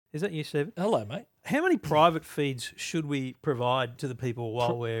Is that you, Stephen? Hello, mate. How many private feeds should we provide to the people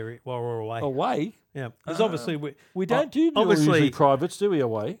while we're away? Away? Yeah, because obviously We don't do obviously usually privates, do we,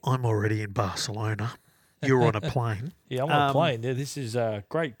 away? I'm already in Barcelona. You're on a plane. Yeah, I'm on a plane. Yeah, this is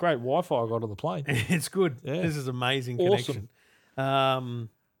great Wi-Fi I got on the plane. It's good. Yeah. This is amazing connection.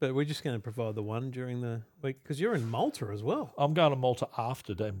 But we're just going to provide the one during the week because you're in Malta as well. I'm going to Malta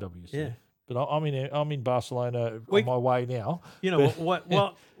after MWC. Yeah. But I'm in Barcelona on my way now. You know what?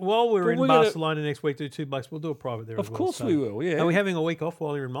 While we're in Barcelona next week, do 2 bucks. We'll do a private there. Of course we will. Yeah. Are we having a week off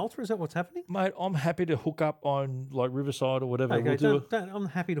while you're in Malta? Is that what's happening? Mate, I'm happy to hook up on like Riverside or whatever. Okay, I'm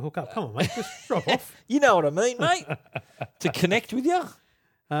happy to hook up. Come on, mate. Just drop off. You know what I mean, mate? To connect with you. If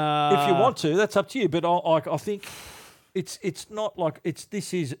you want to, that's up to you. But I think it's not like it's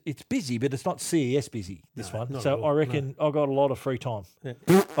busy, but it's not CES busy, this one. So I reckon I've got a lot of free time. Yeah.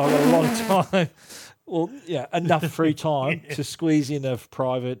 I've got a lot of time. Well, yeah, enough free time to squeeze in a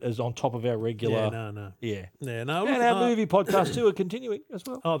private as on top of our regular. Yeah, and our movie podcast too are continuing as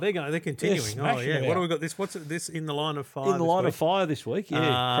well. Oh, they're continuing. What do we got? What's this in the line of fire? In the line of fire this week,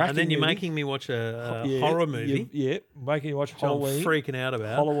 yeah. And then you're making me watch a horror movie. Making you watch Halloween. I'm freaking out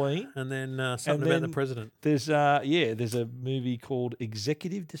about Halloween, and then something about the president. There's a movie called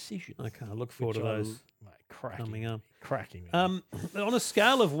Executive Decision. Okay, I look forward to those. Mate, cracking, coming up. Cracking. On a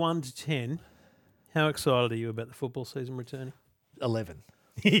scale of 1 to 10, how excited are you about the football season returning? 11.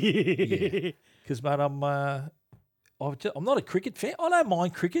 Because, mate, I'm not a cricket fan. I don't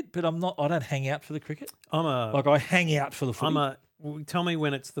mind cricket, but I don't hang out for the cricket. I hang out for the footy. Tell me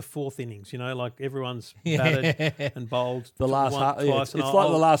when it's the 4th innings. You know, like everyone's batted and bowled. The last twice. It's like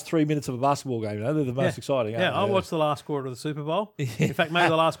the last 3 minutes of a basketball game. You know, they're the most exciting. Yeah, I watched the last quarter of the Super Bowl. In fact, maybe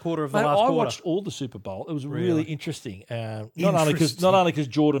the last quarter of the last quarter. I watched all the Super Bowl. It was really interesting. Not only because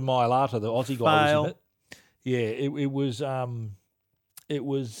Jordan Mailata, the Aussie guy, was in it. Yeah, it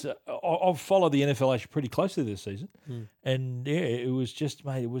was. I've followed the NFL actually pretty closely this season, and it was just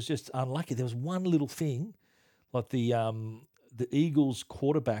unlucky. There was one little thing, like the Eagles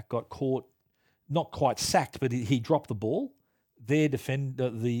quarterback got caught, not quite sacked, but he dropped the ball. Their defender,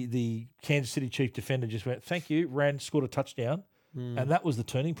 the Kansas City Chief defender, just went, "Thank you," scored a touchdown, and that was the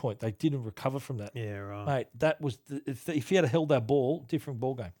turning point. They didn't recover from that. Yeah, right, mate. That was if he had held that ball, different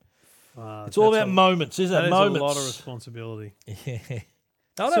ball game. It's all about moments, isn't it? Moments. Is a lot of responsibility. Yeah.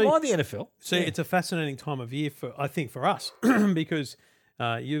 I don't mind the NFL. See, it's a fascinating time of year for us because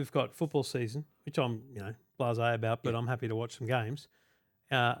you've got football season, which I'm blasé about, but I'm happy to watch some games.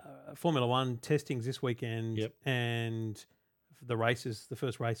 Formula One testings this weekend, and the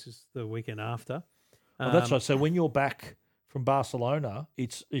first races the weekend after. That's right. So when you're back from Barcelona,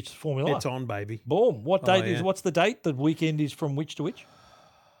 it's Formula One. It's on, baby. Boom. What date is? What's the date? The weekend is from which to which?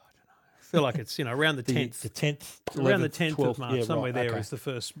 I feel like it's around the 10th. The 10th. Around the 10th 12th, of March. Somewhere there is the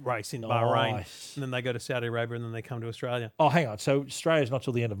first race in Bahrain. And then they go to Saudi Arabia and then they come to Australia. Oh, hang on. So Australia's not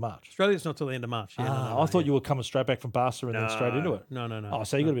till the end of March? Australia's not till the end of March. Yeah, I thought you were coming straight back from Barca and then straight into it. No. Oh,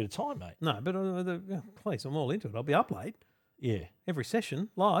 so you got a bit of time, mate. No, but please, I'm all into it. I'll be up late. Yeah. Every session,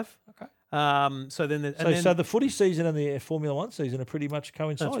 live. Okay. So the footy season and the Formula One season are pretty much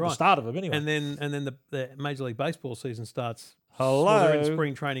coincide. That's right. The start of them anyway. And then the Major League Baseball season starts. Hello. Well, they're in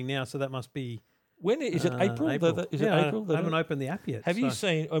spring training now, so that must be. When is it? April? Is it April? I haven't opened the app yet. Have you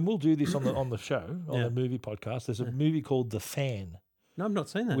seen? And we'll do this on the show on the movie podcast. There's a movie called The Fan. No, I've not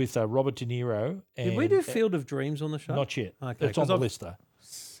seen that with Robert De Niro. Did we do Field of Dreams on the show? Not yet. Okay, it's on the list though.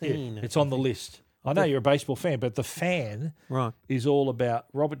 It's on the list. I know you're a baseball fan, but The Fan is all about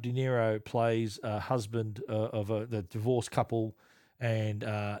Robert De Niro plays a husband of the divorced couple, and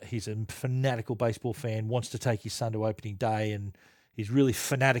he's a fanatical baseball fan. Wants to take his son to opening day and. He's really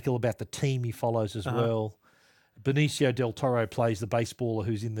fanatical about the team he follows as well. Benicio del Toro plays the baseballer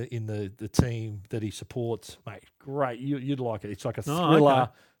who's in the team that he supports. Mate, great. You'd like it. It's like a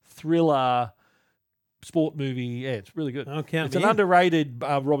thriller sport movie. Yeah, it's really good. It's an underrated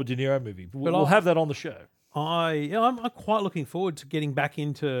Robert De Niro movie. We'll have that on the show. I'm quite looking forward to getting back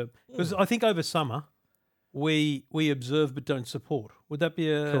into because I think over summer we observe but don't support. Would that be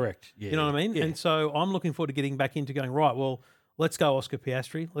correct? Yeah, you know what I mean? Yeah. And so I'm looking forward to getting back into going right. Well. Let's go Oscar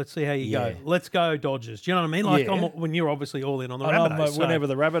Piastri. Let's see how you go. Let's go Dodgers. Do you know what I mean? Like when you're obviously all in on the Rabbitohs. Whenever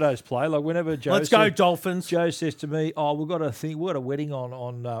the Rabbitohs play, like whenever Joe let's go Dolphins. Joe says to me, we've got a wedding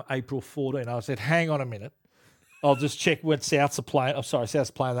on April 14. I said, hang on a minute. I'll just check when Souths are playing. I'm sorry, Souths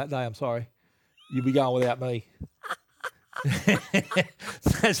are playing that day. I'm sorry. You'll be going without me.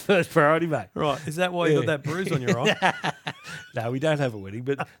 That's first priority, mate. Right. Is that why you got that bruise on your eye? No, we don't have a wedding,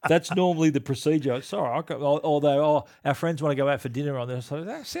 but that's normally the procedure. Sorry, although our friends want to go out for dinner on this. So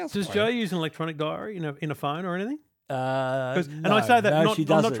does Joe use an electronic diary in a phone or anything? And I say that I'm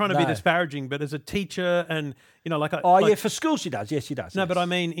not trying to be disparaging, but as a teacher and like for school she does. Yes, she does. No, yes. but I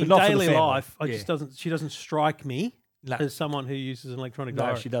mean in daily life, she doesn't strike me as someone who uses an electronic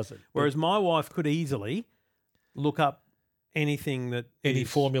diary. No, she doesn't. Whereas my wife could easily look up anything that any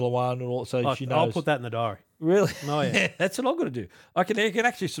Formula One and all, so she knows. I'll put that in the diary. Really? Oh yeah, that's what I'm going to do. I can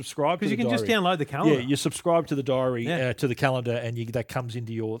actually subscribe to the diary. Because you can just download the calendar. Yeah, you subscribe to the diary to the calendar, and that comes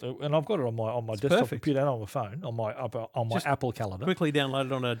into your. And I've got it on my desktop computer and on my phone on my Apple calendar. Quickly download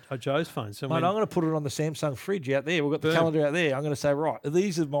it on a Joe's phone. So I'm going to put it on the Samsung fridge out there. We've got the calendar out there. I'm going to say, right,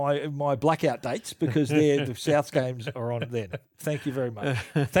 these are my blackout dates because the Souths games are on then. Thank you very much.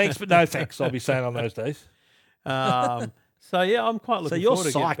 Thanks, but no thanks. I'll be saying on those days. So yeah, I'm quite looking forward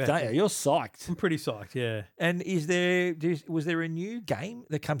to So you're psyched, aren't you? You're psyched. I'm pretty psyched, yeah. And was there a new game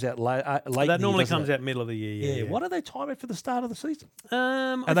that comes out late? That normally comes out middle of the year. Yeah. What do they time it for the start of the season?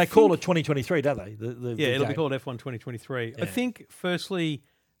 And they call it 2023, don't they? It'll be called F1 2023. Yeah. I think, firstly,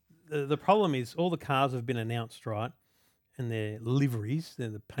 the problem is all the cars have been announced, right? And their liveries, they're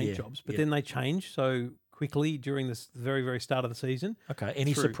the paint jobs, but then they change so quickly during this very, very start of the season. Okay.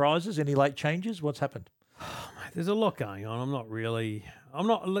 Any surprises? Any late changes? What's happened? Oh, mate, there's a lot going on.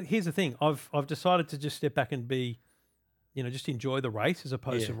 Look, here's the thing. I've decided to just step back and be, just enjoy the race as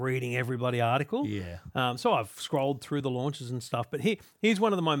opposed to reading every bloody article. Yeah. So I've scrolled through the launches and stuff. But here's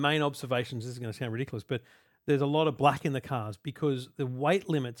one of my main observations. This is going to sound ridiculous, but there's a lot of black in the cars because the weight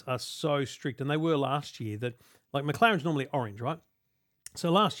limits are so strict, and they were last year that, like, McLaren's normally orange, right?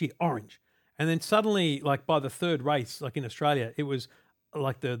 So last year, orange. And then suddenly, like, by the third race, like in Australia, it was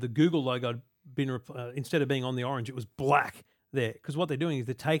like the Google logo been instead of being on the orange, it was black there. Because what they're doing is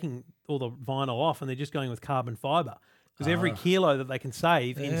they're taking all the vinyl off and they're just going with carbon fiber. Because every kilo that they can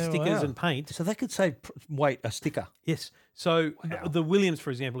save in stickers and paint. So they could save a sticker. Yes. So the Williams, for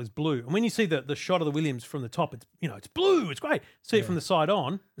example, is blue. And when you see the shot of the Williams from the top, it's blue. It's great. See it from the side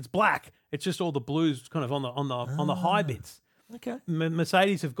on, it's black. It's just all the blues kind of on the high bits. Okay.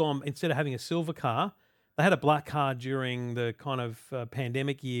 Mercedes have gone, instead of having a silver car, they had a black car during the kind of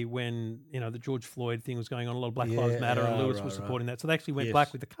pandemic year when, the George Floyd thing was going on. A lot of Black Lives Matter and Lewis was supporting that. So they actually went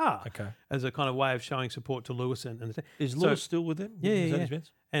black with the car as a kind of way of showing support to Lewis. Is Lewis still with them? Yeah.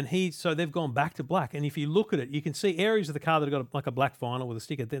 And so they've gone back to black. And if you look at it, you can see areas of the car that have got like a black vinyl with a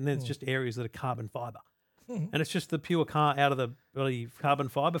sticker. Then there's just areas that are carbon fiber. And it's just the pure car out of the bloody carbon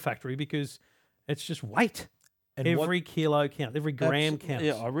fiber factory because it's just weight. And every kilo counts, every gram counts.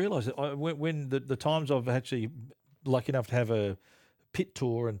 Yeah, I realise that when the times I've actually lucky enough to have a pit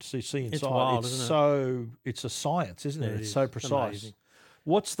tour and see inside, it's wild, isn't it? It's a science, isn't it? It's so precise. Amazing.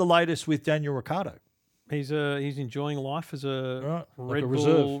 What's the latest with Daniel Ricciardo? He's enjoying life as a Red like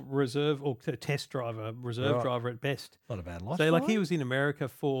Bull reserve or test driver, driver at best. Not a bad life. So he was in America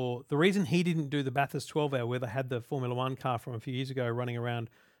for the reason he didn't do the Bathurst 12 hour where they had the Formula One car from a few years ago running around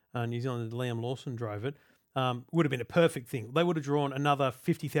New Zealand. Liam Lawson drove it. Would have been a perfect thing. They would have drawn another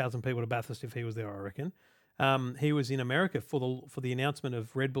 50,000 people to Bathurst if he was there, I reckon. He was in America for the announcement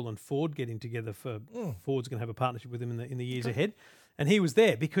of Red Bull and Ford getting together. Ford's going to have a partnership with him in the years ahead, and he was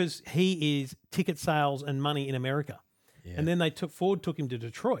there because he is ticket sales and money in America. Yeah. And then Ford took him to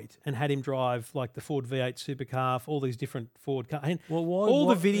Detroit and had him drive like the Ford V8 supercar, all these different Ford cars. And the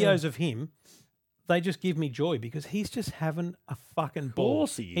videos of him. They just give me joy because he's just having a fucking ball.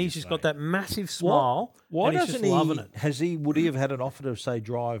 He's just got that massive smile. Why doesn't he? Loving it. Would he have had an offer to say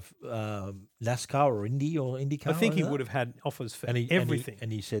drive NASCAR or Indy or IndyCar? I think he would have had offers for everything.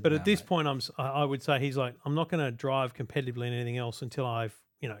 And he said, but at this point, I would say he's like, I'm not going to drive competitively in anything else until I've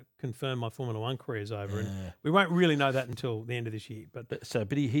confirm my Formula One career is over. And we won't really know that until the end of this year. But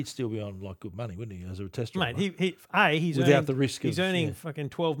he'd still be on like good money, wouldn't he, as a test driver? Mate, he's without earning, the risk. He's earning fucking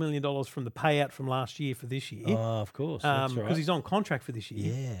 $12 million from the payout from last year for this year. Oh, of course, that's right. Because he's on contract for this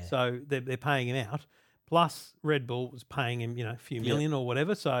year. Yeah. So they're paying him out. Plus Red Bull was paying him, a few million or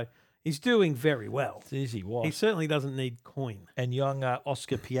whatever. So he's doing very well. It's easy. Why? He certainly doesn't need coin. And young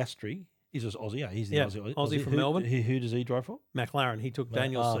Oscar Piastri. He's an Aussie, He's the Aussie from Melbourne. Who does he drive for? McLaren. He took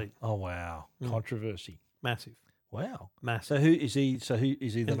Daniel's seat. Oh wow, controversy. Massive. Wow, massive. So who is he? So who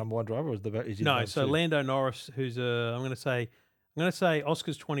is he? The number one driver, or is he? No. So Lando Norris, who's I'm going to say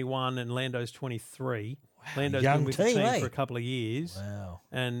Oscar's 21 and Lando's 23. Wow, Lando's been with the team for a couple of years. Wow.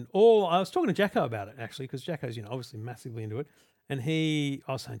 And I was talking to Jacko about it actually because Jacko's obviously massively into it, and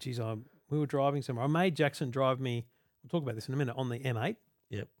I was saying, geez, we were driving somewhere. I made Jackson drive me. We'll talk about this in a minute on the M8.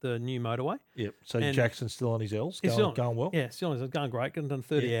 Yep. The new motorway. Yep. So Jackson's still on his L's, going well. Yeah, still on his L's, going great. Done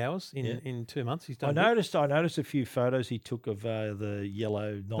 30 hours in 2 months. He's done. I noticed a few photos he took of the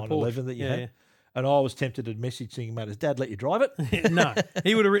yellow 911 that you had. And I was tempted to message single matters, Dad, let you drive it? No,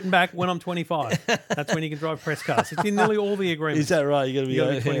 he would have written back when I'm 25. That's when you can drive press cars. It's in nearly all the agreements. Is that right? You got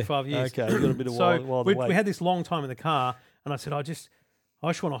to be 25 years. Okay, you got a bit of So wild we had this long time in the car, and I said, I just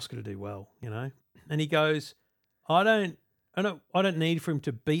want Oscar to do well, And he goes, I don't need for him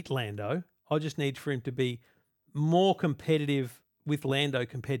to beat Lando. I just need for him to be more competitive with Lando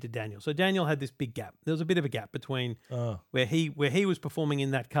compared to Daniel. So Daniel had this big gap. There was a bit of a gap between where he was performing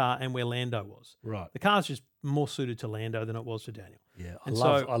in that car and where Lando was. Right. The car's just more suited to Lando than it was to Daniel. Yeah, I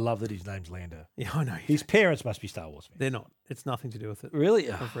love that his name's Lando. Yeah, I know. His parents must be Star Wars fans. They're not. It's nothing to do with it. Really?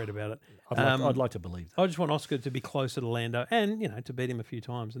 I've read about it. I'd like to believe that. I just want Oscar to be closer to Lando and, to beat him a few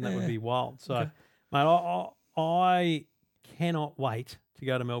times, and that would be wild. So, mate, I cannot wait to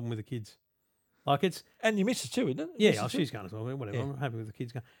go to Melbourne with the kids. Like and your missus too, isn't it? Yeah, she's going as well. Whatever, I'm happy with the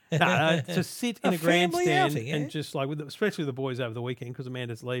kids going. No, to sit in a grandstand outing, and just like, especially the boys over the weekend because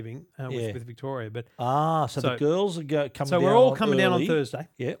Amanda's leaving with Victoria. But so the girls are coming down. So we're all coming down on Thursday.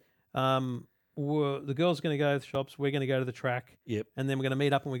 Yep. The girls are going to go to the shops. We're going to go to the track. Yep. And then we're going to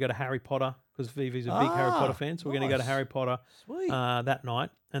meet up and we go to Harry Potter because Vivi's a big Harry Potter fan. So we're going to go to Harry Potter that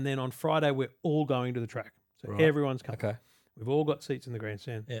night. And then on Friday, we're all going to the track. So everyone's coming. Okay. We've all got seats in the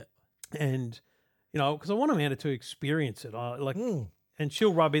grandstand. Yeah. And because I want Amanda to experience it. And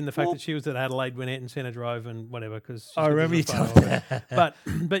she'll rub in the fact that she was at Adelaide when Ayrton Senna drove and whatever. Because I remember you telling that. But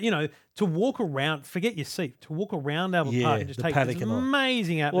to walk around, forget your seat, to walk around Albert Park and just take this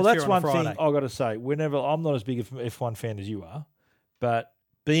amazing atmosphere. Well, that's on one Friday. thing I got to say. Whenever I'm not as big of an F1 fan as you are, but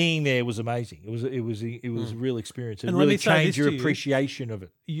being there was amazing. It was a real experience. It really changed your appreciation of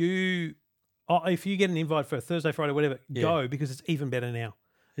it. If you get an invite for a Thursday, Friday, whatever, go because it's even better now.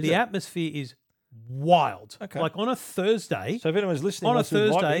 The atmosphere is wild. Okay. Like on a Thursday. So if anyone's listening, on a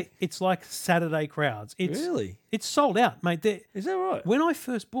Thursday, it's like Saturday crowds. It's sold out, mate. Is that right? When I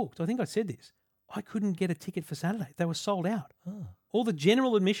first booked, I think I said this, I couldn't get a ticket for Saturday. They were sold out. Oh. All the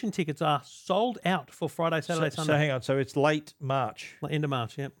general admission tickets are sold out for Friday, Saturday, Sunday. So hang on. So it's late March. End of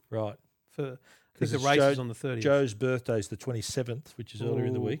March, yep. Right. Because the race is on the 30th. Joe's birthday is the 27th, which is earlier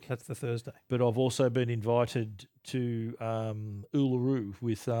in the week. That's the Thursday. But I've also been invited to Uluru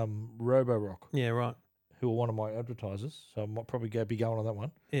with Roborock. Yeah, right. Who are one of my advertisers. So I might probably be going on that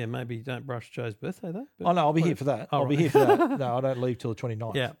one. Yeah, maybe don't brush Joe's birthday, though. Oh, no, I'll be here for that. I'll be here for that. No, I don't leave till the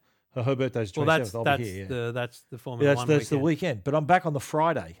 29th. Yeah. Her birthday's the 27th. I'll be here. That's the Formula 1 That's the weekend. But I'm back on the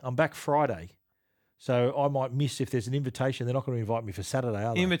Friday. I'm back Friday. So I might miss if there's an invitation. They're not going to invite me for Saturday,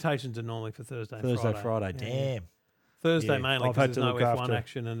 are they? Invitations are normally for Thursday and Friday. Yeah. Damn. Thursday mainly because there's no F1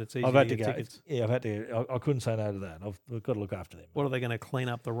 action and it's easy to get tickets. Yeah, I've had to. I couldn't say no to that. I've got to look after them. What are they going to clean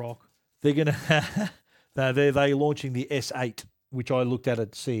up the rock? They're going to. No, they're launching the S8, which I looked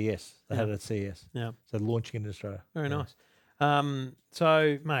at CES. They had it at CES. Yeah. So launching in Australia. Very nice.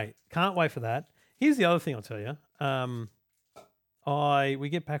 So, mate, can't wait for that. Here's the other thing I'll tell you. We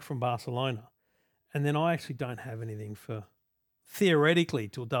get back from Barcelona, and then I actually don't have anything for theoretically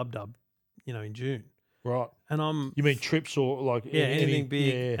till Dub, in June. Right. And you mean trips or like anything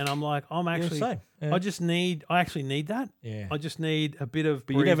big? Yeah. And I'm like, same. Yeah. I actually need that. Yeah. I just need a bit of.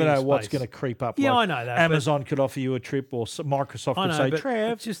 But you never know space. what's going to creep up. Yeah, like I know that. Amazon could offer you a trip, or Microsoft could say,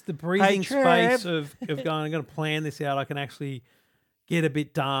 "Trev, just the breathing space of going. I'm going to plan this out. I can actually get a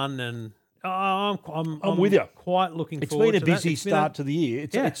bit done, and I'm with you. Quite looking forward. It's been a busy start to the year.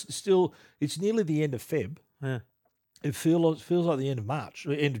 It's nearly the end of Feb. Yeah. It feels like the end of March,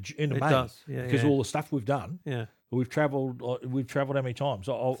 end of May. It does, because all the stuff we've done. Yeah, we've travelled how many times?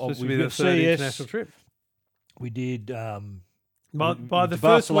 Supposed to be the third international trip. We did. By the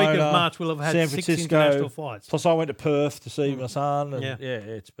first week of March, we'll have had San 6 Francisco, international flights. Plus, I went to Perth to see my son. And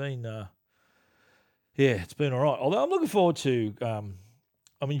it's been. It's been all right. Although I'm looking forward to.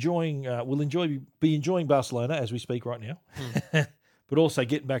 I'm enjoying. Be enjoying Barcelona as we speak right now, but also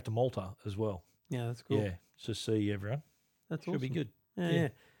getting back to Malta as well. Yeah, that's cool. Yeah. To see everyone. That's Should awesome. be good. Yeah.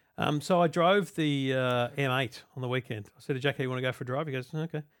 So I drove the M8 on the weekend. I said to Jackie, you want to go for a drive? He goes,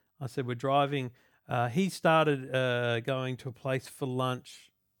 okay. I said, we're driving. He started going to a place for lunch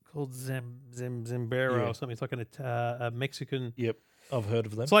called Zambero or something. It's like a Mexican. Yep, I've heard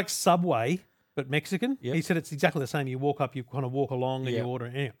of them. It's like Subway, but Mexican. Yep. He said it's exactly the same. You walk up, you kind of walk along and you order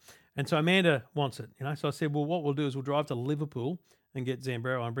it. Anyway. And so Amanda wants it, So I said, well, what we'll do is we'll drive to Liverpool and get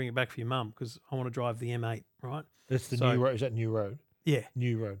Zambero and bring it back for your mum because I want to drive the M8, right? That's the new road. Is that New Road? Yeah.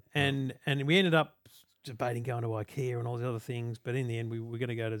 New Road. And we ended up debating going to IKEA and all these other things, but in the end, we were going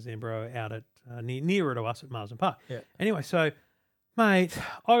to go to Zambero out at nearer to us at Marsden Park. Yeah. Anyway, so, mate,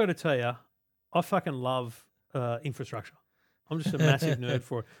 I got to tell you, I fucking love infrastructure. I'm just a massive nerd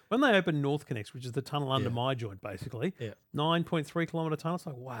for it. When they opened North Connects, which is the tunnel under my joint, basically, 9.3 kilometre tunnel, it's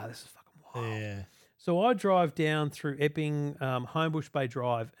like, wow, this is fucking wild. Yeah. So I drive down through Epping, Homebush Bay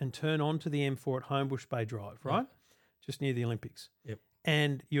Drive, and turn onto the M4 at Homebush Bay Drive, right? Just near the Olympics. Yep.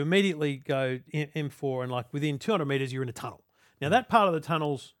 And you immediately go M4, and like within 200 metres, you're in a tunnel. Now that part of the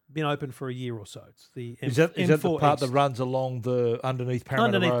tunnel's been open for a year or so. It's the is that the part East. that runs along the underneath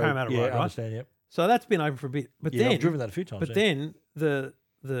Parramatta Road? Parramatta Road, right? I understand. Yep. So that's been open for a bit. But then I've driven that a few times. But then the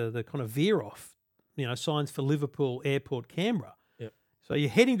kind of veer off, signs for Liverpool Airport, Canberra. Yep. So you're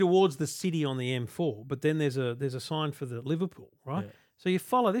heading towards the city on the M4, but then there's a sign for the Liverpool, right? Yeah. So you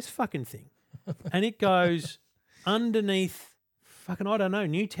follow this fucking thing, and it goes underneath fucking, I don't know,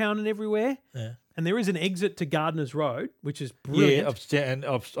 Newtown and everywhere. Yeah. And there is an exit to Gardeners Road, which is brilliant. Yeah,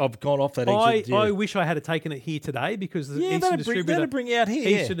 I've gone off that exit. I wish I had taken it here today because the Eastern Distributor that'd bring you out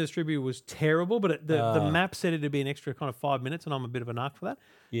here. Eastern Distributor was terrible, but the map said it'd be an extra kind of 5 minutes, and I'm a bit of a narc for that.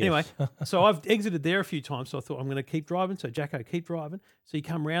 Yes. Anyway, so I've exited there a few times, so I thought I'm going to keep driving. So Jacko, keep driving. So you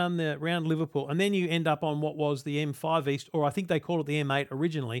come round Liverpool, and then you end up on what was the M5 East, or I think they called it the M8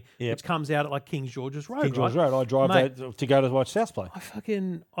 originally, which comes out at like King George's Road. King George's Road. I drive that to go to watch South play.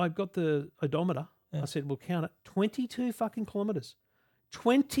 I got the odometer. I said, "We'll count it. 22 fucking kilometres.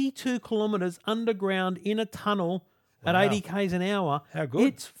 22 kilometres underground in a tunnel at 80 k's an hour. How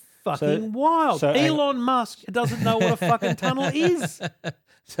good? It's fucking wild. so Elon Musk doesn't know what a fucking tunnel is.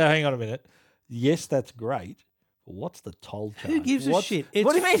 So hang on a minute. Yes, that's great. But what's the toll charge? Who gives a shit? It's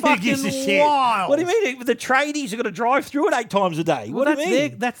what do you mean who gives a shit? Wild. What do you mean the tradies are going to drive through it 8 times a day? What do you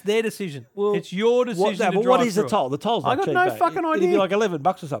mean? That's their decision. Well, it's your decision. But what is the toll? The toll's not cheap. I got no fucking idea. It'd be like $11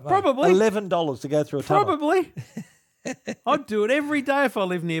 or something. Probably $11 to go through a tunnel. Probably. I'd do it every day if I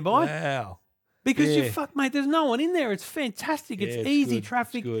lived nearby. Wow. Because you mate. There's no one in there. It's fantastic. It's easy good.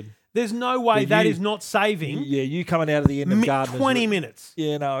 traffic. It's good. There's no way that is not saving. Yeah, you coming out of the end of Gardeners 20 minutes.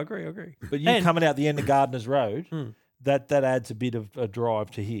 Yeah, no, I agree. But you coming out the end of Gardeners Road, that adds a bit of a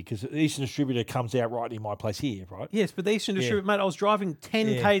drive to here because the Eastern Distributor comes out right near my place here, right? Yes, but the Eastern Distributor, mate, I was driving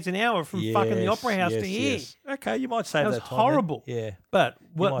 10 k's an hour from fucking the Opera House to here. Yes. Okay, you might save that time. That was horrible. Then. Yeah. But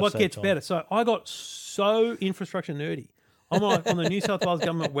what gets better? So I got so infrastructure nerdy. I'm like on the New South Wales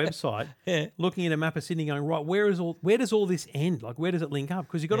government website, looking at a map of Sydney, going, right, where does all this end? Like, where does it link up?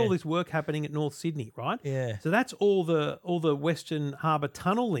 Because you've got all this work happening at North Sydney, right? Yeah. So that's all the Western Harbour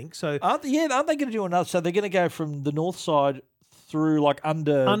Tunnel link. So aren't they going to do another? So they're going to go from the north side through like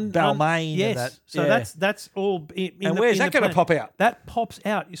under Balmain. Yes. And that. So that's all. And where's that going to pop out? That pops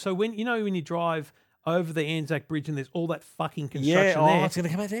out. So when you drive over the Anzac Bridge and there's all that fucking construction there. It's going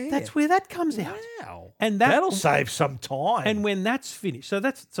to come out there. That's where that comes out. Wow. And that'll save some time. And when that's finished, so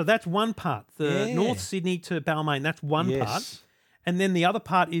that's one part. The North Sydney to Balmain, that's one part. And then the other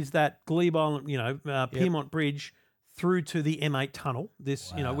part is that Glebe Island, Pyrmont Bridge through to the M8 tunnel.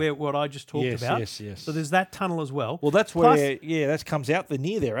 This, where what I just talked about. Yes. So there's that tunnel as well. Well, that's where, that comes out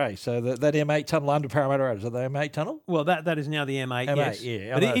near there, eh? So that M8 tunnel under Parramatta Road, is that the M8 tunnel? Well, that is now the M8, yes.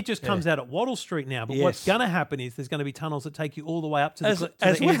 Yeah, but it just comes out at Wattle Street now. But what's going to happen is there's going to be tunnels that take you all the way up to the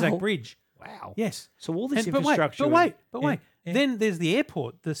Anzac Bridge. Wow. Yes. So all this infrastructure. But wait. Then there's the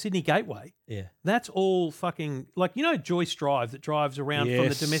airport, the Sydney Gateway. Yeah. That's all fucking, like, Joyce Drive that drives around from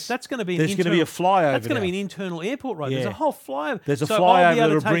the domestic. That's going to be There's going to be a flyover. That's going to be an internal airport road. There's a whole flyover. There's a flyover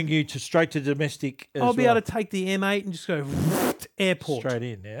that'll bring you straight to domestic as I'll be able to take the M8 and just go airport. Straight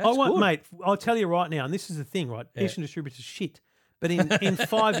in. Yeah, I won't, mate, I'll tell you right now, and this is the thing, right? Eastern Distributor's shit. But in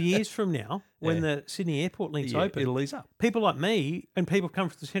 5 years from now, when the Sydney Airport link's open, it'll ease up. People like me and people come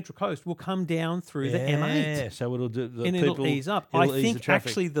from the Central Coast will come down through the M8. Yeah, so it'll do it'll ease up. I think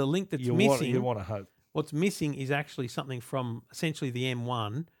actually the link that's missing. You want to hope. What's missing is actually something from essentially the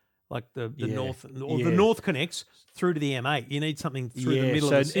M1, like the north, or the north connects through to the M8. You need something through the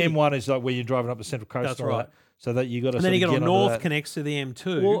middle of the city. M1 is like where you're driving up the Central Coast. That's right. So that you got to. And then you got North connects to the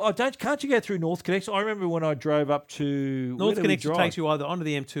M2. Well, can't you go through North Connects? I remember when I drove up to North Connects, it takes you either onto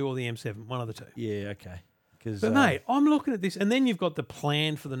the M2 or the M7, one of the two. Yeah, okay. But mate, I'm looking at this, and then you've got the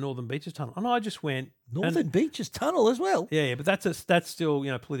plan for the Northern Beaches Tunnel, and I just went Northern Beaches Tunnel as well. Yeah, but that's still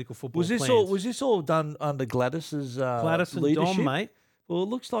political football. Was this all done under Gladys's Gladys and leadership? Dom, mate? Well, it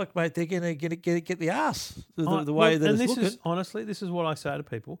looks like, mate, they're going to get the arse the way that it's looking. Honestly, this is what I say to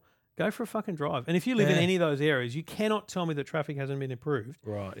people. Go for a fucking drive. And if you live in any of those areas, you cannot tell me that traffic hasn't been improved.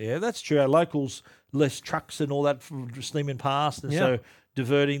 Right, yeah, that's true. Our locals, less trucks and all that steaming past, and so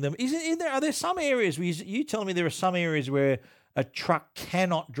diverting them. Are there some areas where you telling me there are some areas where a truck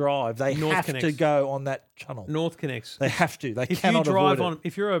cannot drive? They have to go on that tunnel. North Connects. They have to. They if cannot you drive avoid it.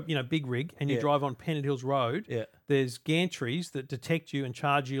 If you're a big rig and you drive on Pennant Hills Road, there's gantries that detect you and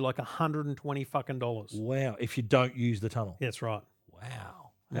charge you like $120 fucking dollars. Wow, if you don't use the tunnel. That's right. Wow.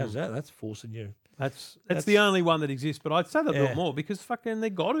 How's that? That's forcing you. That's the only one that exists, but I'd say they'll build more because fucking they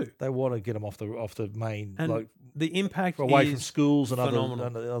got to. They want to get them off the main, and like the impact away is from schools and phenomenal.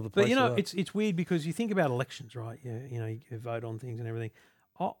 other places. But you know, it's weird because you think about elections, right? You know, you vote on things and everything.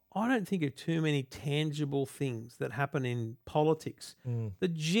 I don't think of too many tangible things that happen in politics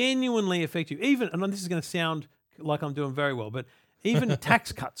that genuinely affect you. Even, and this is going to sound like I'm doing very well, but even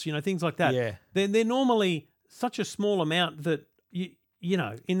tax cuts, you know, things like that. Yeah. They're normally such a small amount that you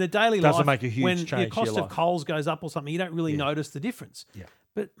know, in the daily life, doesn't make a huge when change the cost to your of life. coals goes up or something, you don't really notice the difference. Yeah.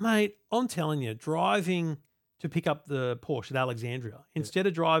 But mate, I'm telling you, driving to pick up the Porsche at Alexandria instead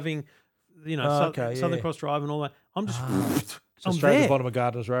of driving, you know, Southern Cross Drive and all that, I'm just I'm straight there. to the bottom of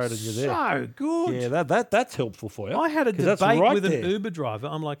Gardner's Road and you're there. So good. Yeah, that's helpful for you. I had a 'cause that's debate right with there. an Uber driver.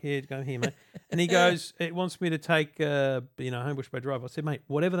 I'm like, here, go here, mate. And he goes, it wants me to take, Homebush Bay Drive. I said, mate,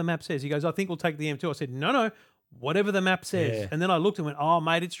 whatever the map says. He goes, I think we'll take the M2. I said, no, whatever the map says. Yeah. And then I looked and went, oh,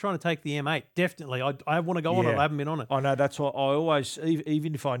 mate, it's trying to take the M8. Definitely. I want to go on it. I haven't been on it. I know. That's why I always,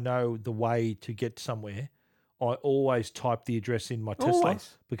 even if I know the way to get somewhere, I always type the address in my Tesla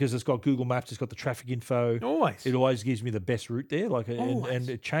because it's got Google Maps, it's got the traffic info. Always. It always gives me the best route there. And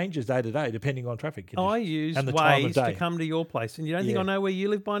it changes day to day depending on traffic conditions. I use and the time of Waze day. to come to your place. And you don't think I know where you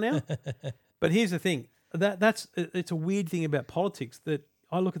live by now? But here's the thing. It's a weird thing about politics that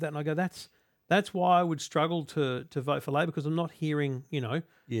I look at that and I go, that's why I would struggle to vote for Labor because I'm not hearing, you know,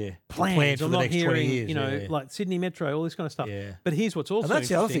 plans. For I'm the not next hearing, 20 years, you know, like Sydney Metro, all this kind of stuff. Yeah. But here's what's also and that's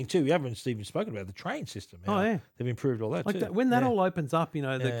the other thing interesting. too. We haven't even spoken about the train system. Yeah. They've improved all that Like too. that, when that all opens up, you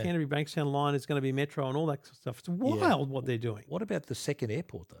know, the Canterbury Bankstown line is going to be Metro and all that sort of stuff. It's wild what they're doing. What about the second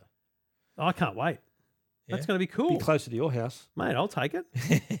airport though? I can't wait. Yeah. That's going to be cool. Be closer to your house. Mate, I'll take it.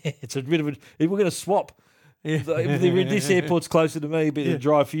 It's a bit of we're going to swap. This airport's closer to me, but the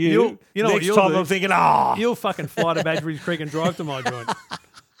drive for you. You know Next what time do? I'm thinking, you'll fucking fly to Badgerys Creek and drive to my joint.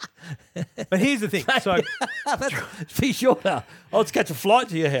 But here's the thing. So be shorter. I'll just catch a flight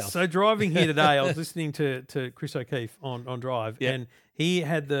to your house. So driving here today, I was listening to Chris O'Keefe on Drive, and he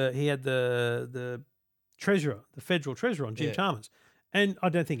had the treasurer, the federal treasurer, on Jim Chalmers. And I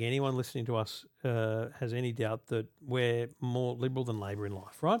don't think anyone listening to us has any doubt that we're more liberal than Labor in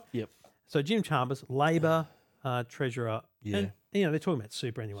life, right? Yep. So Jim Chalmers, Labor treasurer, and you know they're talking about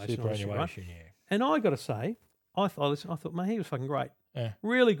superannuation, right? And I got to say, I thought, mate, he was fucking great,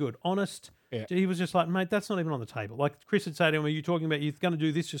 really good, honest. Yeah. He was just like, mate, that's not even on the table. Like Chris would say to him, "Are you talking about you're going to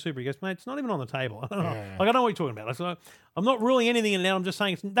do this to super?" He goes, mate, it's not even on the table. I don't know. Like I know what you're talking about. Like, I'm not ruling anything in now. I'm just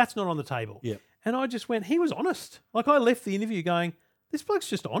saying that's not on the table. Yeah. And I just went, he was honest. Like I left the interview going, this bloke's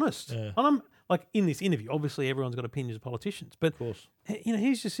just honest. Yeah. And I'm like, in this interview, obviously everyone's got opinions of politicians, but of course, you know,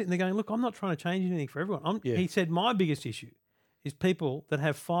 he's just sitting there going, look, I'm not trying to change anything for everyone. He said, my biggest issue is people that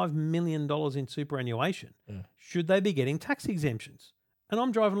have $5 million in superannuation. Should they be getting tax exemptions? And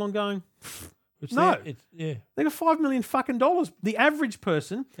I'm driving along going, no. They got $5 million fucking dollars. The average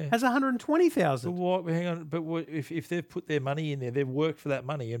person has 120,000. But hang on. But if they've put their money in there, they've worked for that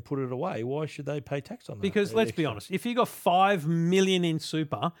money and put it away. Why should they pay tax on that? Because let's be honest, if you got $5 million in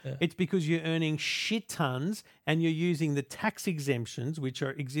super, it's because you're earning shit tons and you're using the tax exemptions which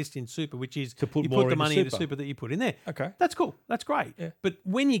exist in super, which is to put you more put the money super. into super that you put in there. Okay, that's cool. That's great. Yeah. But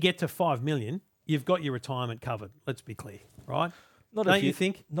when you get to $5 million, you've got your retirement covered. Let's be clear, right? Don't you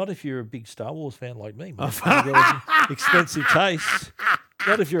think? Not if you're a big Star Wars fan like me. Expensive taste.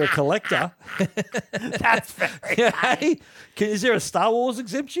 Not if you're a collector. That's very Is there a Star Wars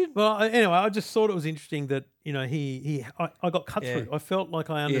exemption? Well, anyway, I just thought it was interesting that, you know, I got cut through. I felt like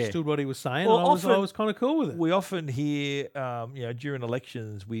I understood what he was saying, and I was kind of cool with it. We often hear, you know, during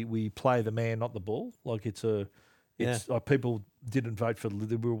elections, we play the man, not the ball. Like it's like people didn't vote for the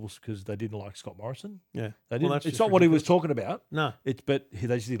Liberals because they didn't like Scott Morrison. Yeah, they didn't. It's not what he was talking about. No, but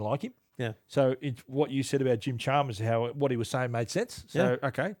they just didn't like him. Yeah. So it's what you said about Jim Chalmers, what he was saying made sense. So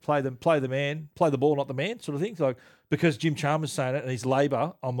okay, play the man, play the ball, not the man, sort of thing. So because Jim Chalmers saying it and he's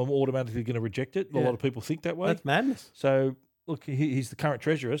Labor, I'm automatically going to reject it. A lot of people think that way. That's madness. So look, he's the current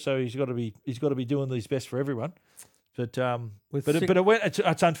treasurer, so he's got to be doing his best for everyone. But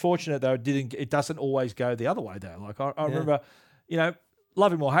it's unfortunate though. It doesn't always go the other way though. Like I remember, you know,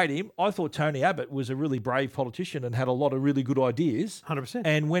 love him or hate him, I thought Tony Abbott was a really brave politician and had a lot of really good ideas. 100%.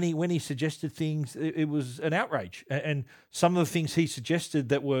 And when he suggested things, it was an outrage. And some of the things he suggested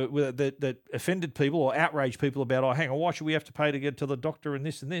that offended people or outraged people about, oh, hang on, why should we have to pay to get to the doctor and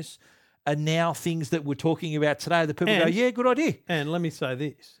this, are now things that we're talking about today that people go, yeah, good idea. And let me say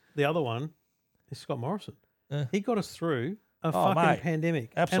this: the other one is Scott Morrison. He got us through a fucking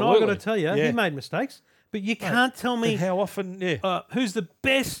pandemic. Absolutely. And I got to tell you, he made mistakes. But you can't tell me how often. Who's the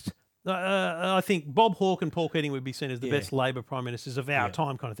best I think Bob Hawke and Paul Keating would be seen as the best Labor prime ministers of our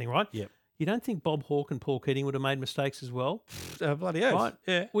time, kind of thing, right? Yep. You don't think Bob Hawke and Paul Keating would have made mistakes as well? Bloody oath. Right?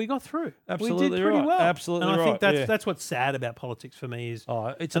 Yeah. We got through. Absolutely we did pretty right. well. Absolutely and I think right. that's what's sad about politics for me is.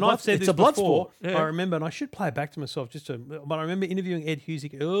 It's and a I've said it's this a blood before. sport. Yeah. I remember, and I should play it back to myself but I remember interviewing Ed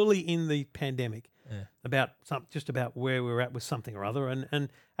Husick early in the pandemic about where we were at with something or other, and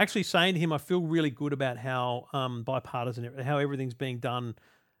actually saying to him, I feel really good about how bipartisan, how everything's being done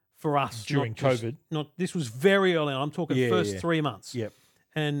for us during COVID. This was very early on. I'm talking first 3 months. Yep.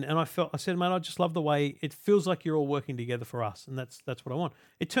 And I said, mate, I just love the way it feels like you're all working together for us, and that's what I want.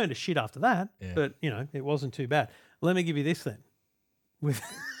 It turned to shit after that, but it wasn't too bad. Let me give you this then, with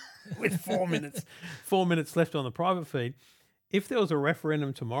 4 minutes left on the private feed. If there was a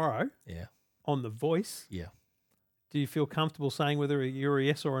referendum tomorrow, on The Voice, do you feel comfortable saying whether you're a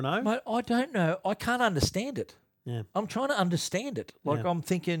yes or a no? Mate, I don't know. I can't understand it. Yeah, I'm trying to understand it. I'm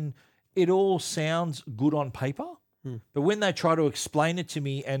thinking it all sounds good on paper. But when they try to explain it to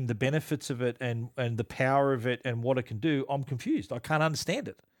me and the benefits of it and the power of it and what it can do, I'm confused. I can't understand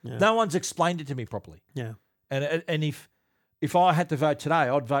it. Yeah. No one's explained it to me properly. Yeah. And if I had to vote today,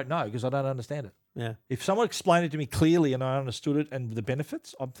 I'd vote no because I don't understand it. Yeah. If someone explained it to me clearly and I understood it and the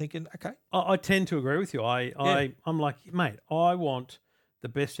benefits, I'm thinking, okay. I tend to agree with you. I'm like, mate, I want the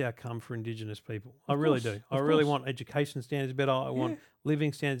best outcome for Indigenous people. I really do. I really want education standards better. I want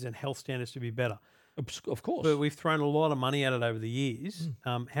living standards and health standards to be better. Of course, but we've thrown a lot of money at it over the years.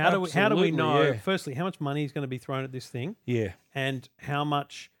 How do we know? Firstly, how much money is going to be thrown at this thing? Yeah, and how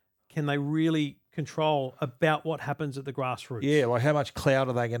much can they really control about what happens at the grassroots? Yeah, like how much clout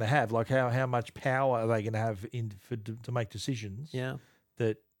are they going to have? Like how much power are they going to have to make decisions? Yeah,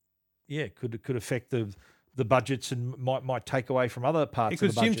 that could affect the budgets and might take away from other parts. Because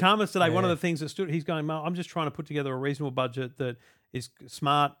of the budget. Jim Chalmers today, one of the things that stood, he's going, I'm just trying to put together a reasonable budget that is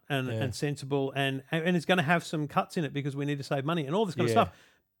smart and sensible and it's going to have some cuts in it because we need to save money and all this kind of stuff.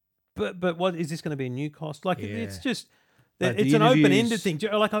 But what is this going to be a new cost? Like it's just it's an open-ended thing.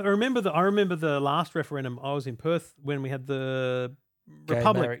 Like I remember the last referendum. I was in Perth when we had the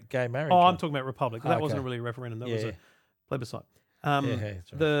Republic gay marriage. Oh, I'm talking about Republic. That wasn't really a referendum. That was a plebiscite. Right.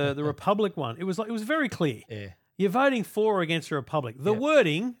 The Republic one. It was very clear. Yeah. You're voting for or against a Republic. The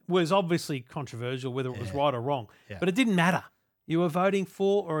wording was obviously controversial, whether it was right or wrong, but it didn't matter. You were voting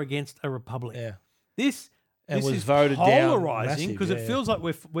for or against a republic. Yeah. This was is voted polarizing because it feels like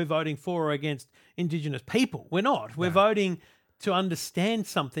we're voting for or against Indigenous people. We're not. We're voting to understand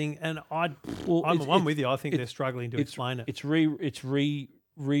something, and I'm with you. I think they're struggling to explain it. It's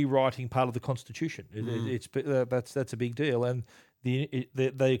rewriting part of the Constitution. That's a big deal, and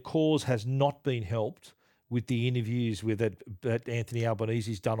the cause has not been helped with the interviews that Anthony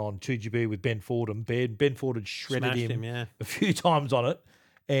Albanese's done on 2GB with Ben Fordham. Ben Ford had shredded him a few times on it,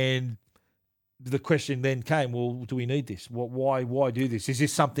 and the question then came, well, do we need this? Why do this? Is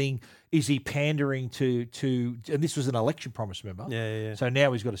this something, is he pandering to and this was an election promise, remember? Yeah. So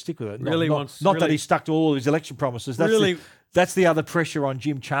now he's got to stick with it. Not that he's stuck to all of his election promises. That's the other pressure on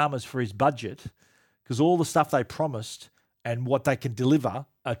Jim Chalmers for his budget, because all the stuff they promised and what they can deliver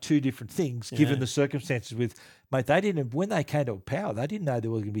are two different things, given the circumstances. Mate, they didn't, when they came to power, they didn't know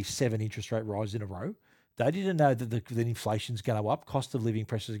there was going to be 7 interest rate rises in a row. They didn't know that inflation's going to go up, cost of living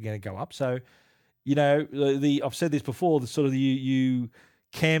pressures are going to go up. So, I've said this before, the sort of you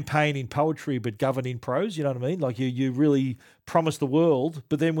campaign in poetry but govern in prose, you know what I mean? Like you really promise the world,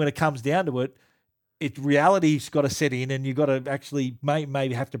 but then when it comes down to it, reality's got to set in and you've got to actually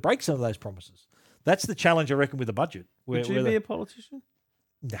maybe have to break some of those promises. That's the challenge, I reckon, with the budget. Would you be a politician?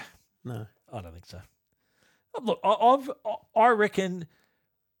 Nah. No. I don't think so. Look, I reckon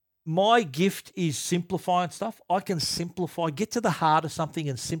my gift is simplifying stuff. I can get to the heart of something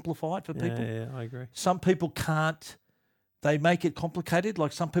and simplify it for people. Yeah, I agree. Some people can't. They make it complicated.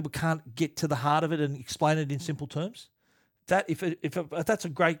 Like some people can't get to the heart of it and explain it in simple terms. That if that's a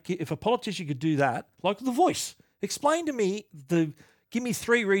great, if a politician could do that, like The Voice, explain to me give me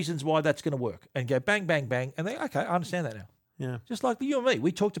 3 reasons why that's going to work, and go bang, bang, bang, and then okay, I understand that now. Yeah, just like you and me,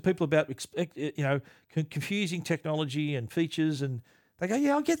 we talk to people about confusing technology and features, and they go,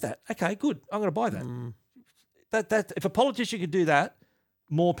 yeah, I get that. Okay, good, I'm going to buy that. That if a politician could do that,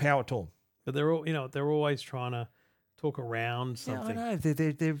 more power to them. But they're always trying to talk around something. Yeah, I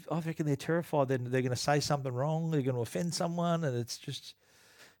know. I reckon they're terrified. They're going to say something wrong. They're going to offend someone, and it's just,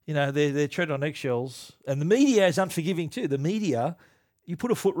 they're treading on eggshells. And the media is unforgiving too. The media, you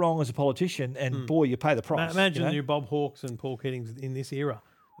put a foot wrong as a politician, and boy, you pay the price. Imagine your Bob Hawkes and Paul Keatings in this era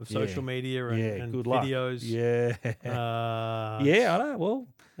of social media and good videos. Luck. Yeah, I know. Well,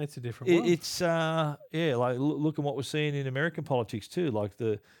 that's a different world. It's like look at what we're seeing in American politics too. Like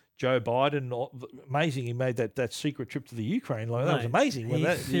the Joe Biden. Amazing, he made that secret trip to the Ukraine. Like, that was amazing. He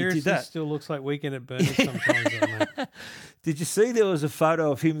seriously did that. still looks like Weekend at Bernie's sometimes. Mate. Did you see there was a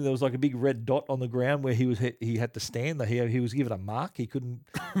photo of him? There was like a big red dot on the ground where he had to stand. He was given a mark. He couldn't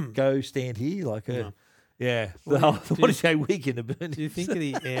go stand here. Like a yeah. What did you say? Weekend at Bernie's. Do you think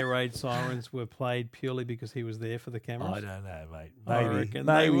the air raid sirens were played purely because he was there for the cameras? I don't know, mate. Maybe.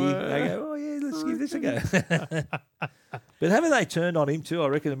 They go, oh yeah, let's give this a go. But haven't they turned on him too? I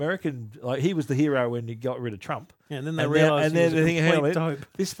reckon he was the hero when he got rid of Trump. Yeah, and then they realised he was a complete dope.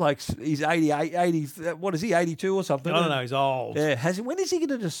 This bloke's, he's 88, 80, what is he, 82 or something? I don't know, he's old. Yeah, when is he going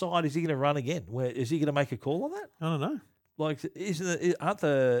to decide, is he going to run again? Is he going to make a call on that? I don't know. Like, aren't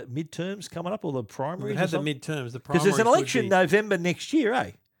the midterms coming up or the primaries? They had the midterms. Because there's an election November next year,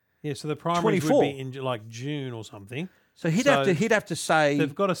 eh? Yeah, so the primaries 24. Would be in like June or something. So he'd have to say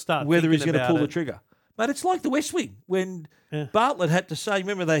they've got to start whether he's going to pull the trigger. But it's like the West Wing when Bartlett had to say,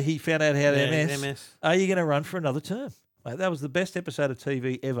 remember he found out how to MS. Are you going to run for another term? Mate, that was the best episode of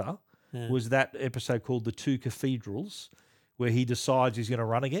TV ever. Yeah. Was that episode called The Two Cathedrals, where he decides he's going to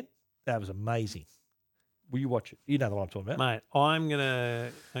run again? That was amazing. Will you watch it? You know what I'm talking about, mate. I'm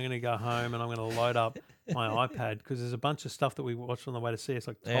gonna go home and I'm gonna load up my iPad because there's a bunch of stuff that we watched on the way to see. It's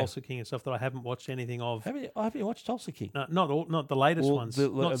like Tulsa King and stuff that I haven't watched anything of. Haven't you watched Tulsa King? No, not the latest ones.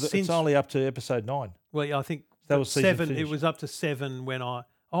 It's only up to episode 9. Well, yeah, I think that was 7. It was up to 7 when I.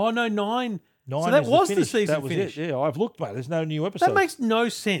 Oh no, 9. So that was the season finish. Yeah, I've looked, mate. There's no new episode. That makes no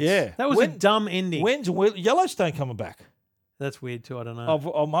sense. Yeah, that was a dumb ending. When's Yellowstone coming back? That's weird too. I don't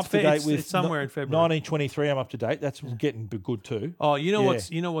know. I'm up to date with it's somewhere in February. 1923. I'm up to date. That's getting good too. Oh, you know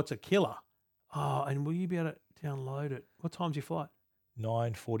what's a killer? Oh, and will you be able to download it? What time's your flight?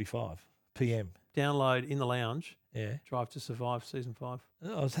 9:45 p.m. Download in the lounge. Yeah. Drive to Survive season 5.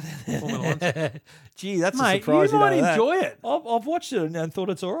 Oh, is Formula 1. Gee, that's a surprise. You might enjoy it. I've watched it and thought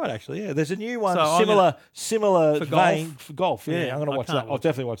it's all right actually. Yeah, there's a new one similar for vein golf? for golf. Yeah, I'm going to watch that. I'll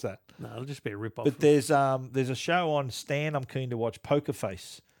definitely watch that. No, it'll just be a rip off. But there's a show on Stan I'm keen to watch, Poker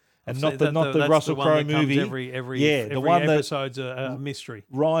Face. And not the Russell Crowe movie. Every episode's a mystery.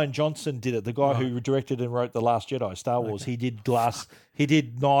 Ryan Johnson did it. The guy who directed and wrote The Last Jedi, Star Wars. Okay. He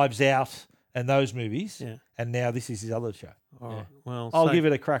did Knives Out and those movies. Yeah. And now this is his other show. All right. Well, I'll give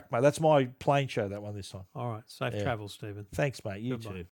it a crack, mate. That's my plane show, that one this time. All right. Safe travels, Stephen. Thanks, mate. You too.